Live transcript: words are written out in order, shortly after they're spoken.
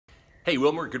Hey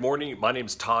Wilmer, good morning. My name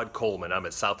is Todd Coleman. I'm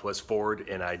at Southwest Ford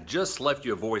and I just left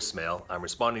you a voicemail. I'm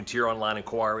responding to your online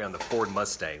inquiry on the Ford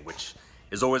Mustang, which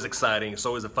is always exciting. It's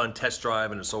always a fun test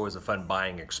drive and it's always a fun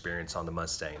buying experience on the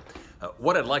Mustang.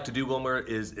 What I'd like to do, Wilmer,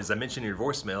 is, as I mentioned in your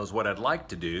voicemails, what I'd like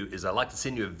to do is I'd like to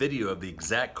send you a video of the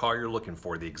exact car you're looking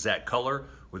for, the exact color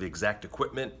with the exact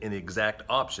equipment and the exact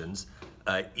options.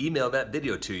 Email that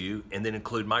video to you and then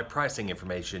include my pricing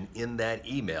information in that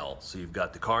email. So you've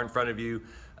got the car in front of you,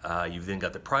 you've then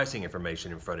got the pricing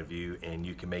information in front of you, and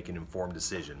you can make an informed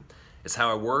decision. It's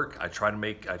how I work. I try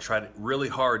really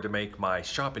hard to make my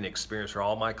shopping experience for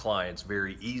all my clients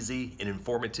very easy and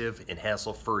informative and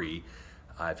hassle-free.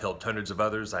 I've helped hundreds of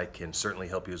others. I can certainly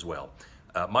help you as well.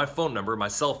 My phone number, my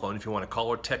cell phone, if you want to call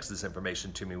or text this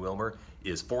information to me, Wilmer,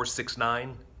 is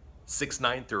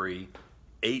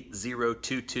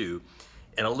 469-693-8022.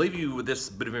 And I'll leave you with this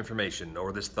bit of information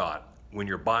or this thought. When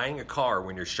you're buying a car,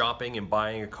 when you're shopping and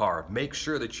buying a car, make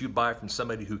sure that you buy from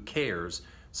somebody who cares,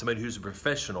 somebody who's a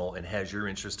professional and has your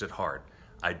interest at heart.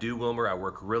 I do, Wilmer. I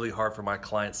work really hard for my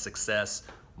clients' success.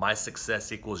 My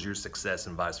success equals your success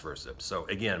and vice versa. So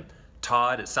again,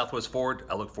 Todd at Southwest Ford,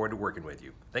 I look forward to working with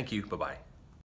you. Thank you. Bye-bye.